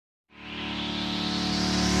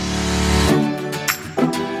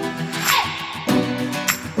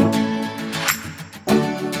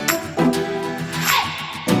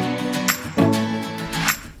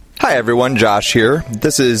Hi everyone, Josh here.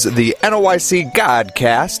 This is the NOYC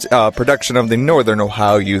Godcast, a production of the Northern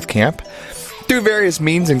Ohio Youth Camp. Through various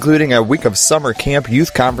means, including a week of summer camp,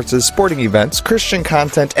 youth conferences, sporting events, Christian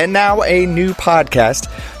content, and now a new podcast,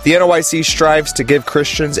 the NOYC strives to give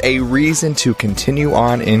Christians a reason to continue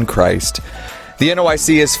on in Christ. The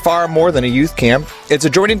NOYC is far more than a youth camp. It's a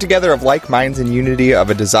joining together of like minds in unity of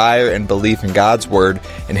a desire and belief in God's Word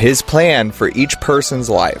and His plan for each person's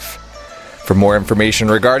life. For more information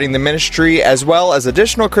regarding the ministry, as well as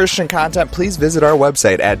additional Christian content, please visit our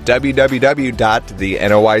website at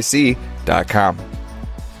www.thenoyc.com.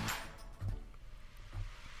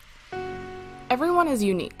 Everyone is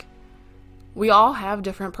unique. We all have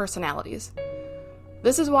different personalities.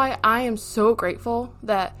 This is why I am so grateful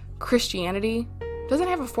that Christianity doesn't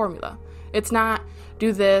have a formula. It's not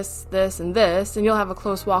do this, this, and this, and you'll have a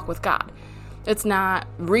close walk with God. It's not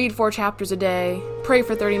read 4 chapters a day, pray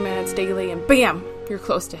for 30 minutes daily, and bam, you're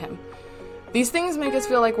close to Him. These things make us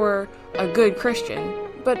feel like we're a good Christian,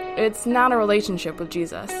 but it's not a relationship with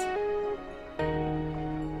Jesus.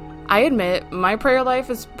 I admit, my prayer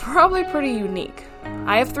life is probably pretty unique.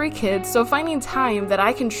 I have 3 kids, so finding time that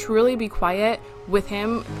I can truly be quiet with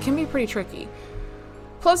Him can be pretty tricky.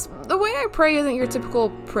 Plus, the way I pray isn't your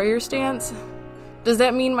typical prayer stance. Does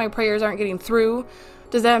that mean my prayers aren't getting through?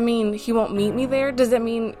 Does that mean He won't meet me there? Does that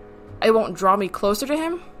mean it won't draw me closer to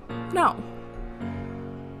Him? No.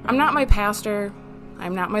 I'm not my pastor.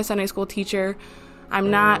 I'm not my Sunday school teacher.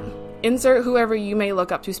 I'm not insert whoever you may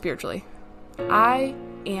look up to spiritually. I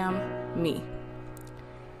am me.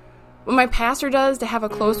 What my pastor does to have a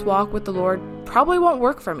close walk with the Lord probably won't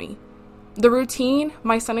work for me. The routine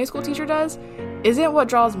my Sunday school teacher does isn't what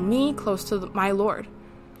draws me close to my Lord.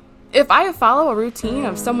 If I follow a routine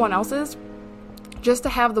of someone else's, just to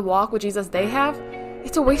have the walk with Jesus they have,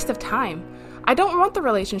 it's a waste of time. I don't want the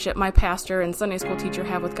relationship my pastor and Sunday school teacher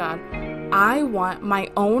have with God. I want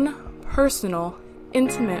my own personal,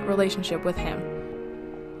 intimate relationship with Him.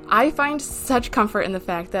 I find such comfort in the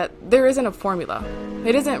fact that there isn't a formula.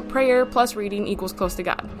 It isn't prayer plus reading equals close to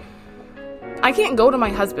God. I can't go to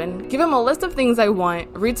my husband, give him a list of things I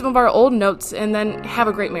want, read some of our old notes, and then have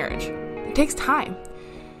a great marriage. It takes time.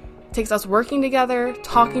 It takes us working together,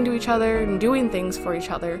 talking to each other, and doing things for each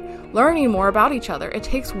other, learning more about each other. It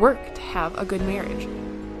takes work to have a good marriage.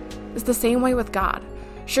 It's the same way with God.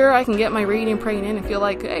 Sure, I can get my reading and praying in and feel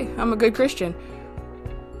like, hey, I'm a good Christian.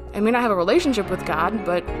 I may not have a relationship with God,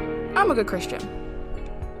 but I'm a good Christian.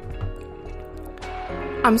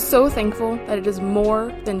 I'm so thankful that it is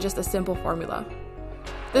more than just a simple formula.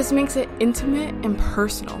 This makes it intimate and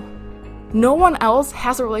personal. No one else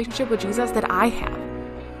has a relationship with Jesus that I have.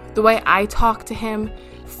 The way I talk to Him,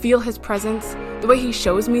 feel His presence, the way He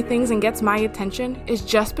shows me things and gets my attention is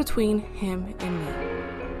just between Him and me.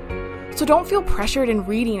 So don't feel pressured in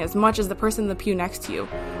reading as much as the person in the pew next to you,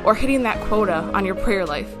 or hitting that quota on your prayer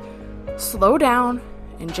life. Slow down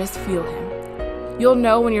and just feel Him. You'll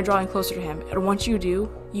know when you're drawing closer to Him, and once you do,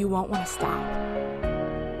 you won't want to stop.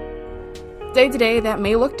 Day to day, that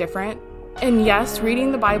may look different. And yes,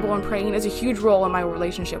 reading the Bible and praying is a huge role in my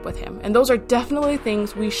relationship with Him, and those are definitely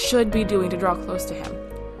things we should be doing to draw close to Him.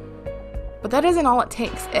 But that isn't all it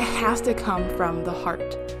takes. It has to come from the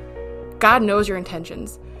heart. God knows your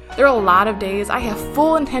intentions. There are a lot of days I have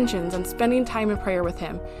full intentions on spending time in prayer with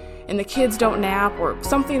Him, and the kids don't nap, or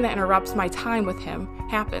something that interrupts my time with Him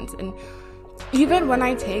happens. And even when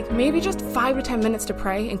I take maybe just 5 to 10 minutes to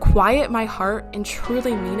pray and quiet my heart and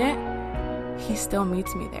truly mean it, He still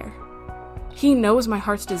meets me there. He knows my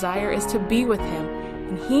heart's desire is to be with Him,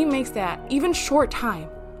 and He makes that even short time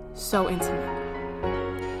so intimate.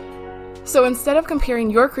 So instead of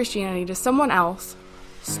comparing your Christianity to someone else,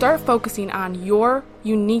 start focusing on your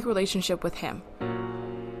unique relationship with Him.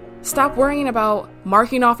 Stop worrying about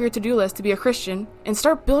marking off your to-do list to be a Christian and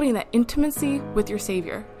start building that intimacy with your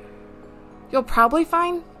Savior. You'll probably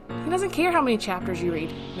find He doesn't care how many chapters you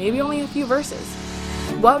read, maybe only a few verses.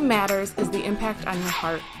 What matters is the impact on your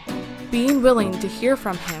heart, being willing to hear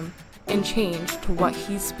from Him and change to what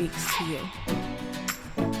He speaks to you.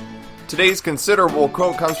 Today's considerable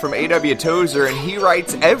quote comes from A.W. Tozer, and he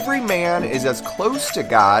writes, "Every man is as close to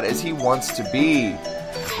God as he wants to be."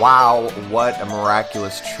 Wow, what a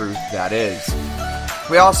miraculous truth that is.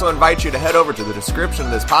 We also invite you to head over to the description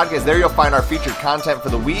of this podcast. There you'll find our featured content for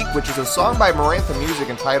the week, which is a song by Marantha Music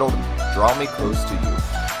entitled Draw Me Close to You.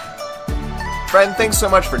 Friend, thanks so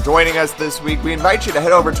much for joining us this week. We invite you to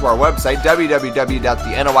head over to our website,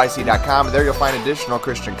 www.thenoyc.com. There you'll find additional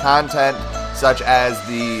Christian content, such as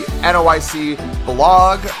the NOYC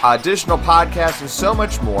blog, additional podcasts, and so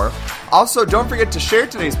much more. Also, don't forget to share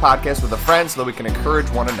today's podcast with a friend so that we can encourage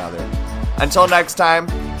one another. Until next time,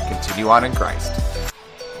 continue on in Christ.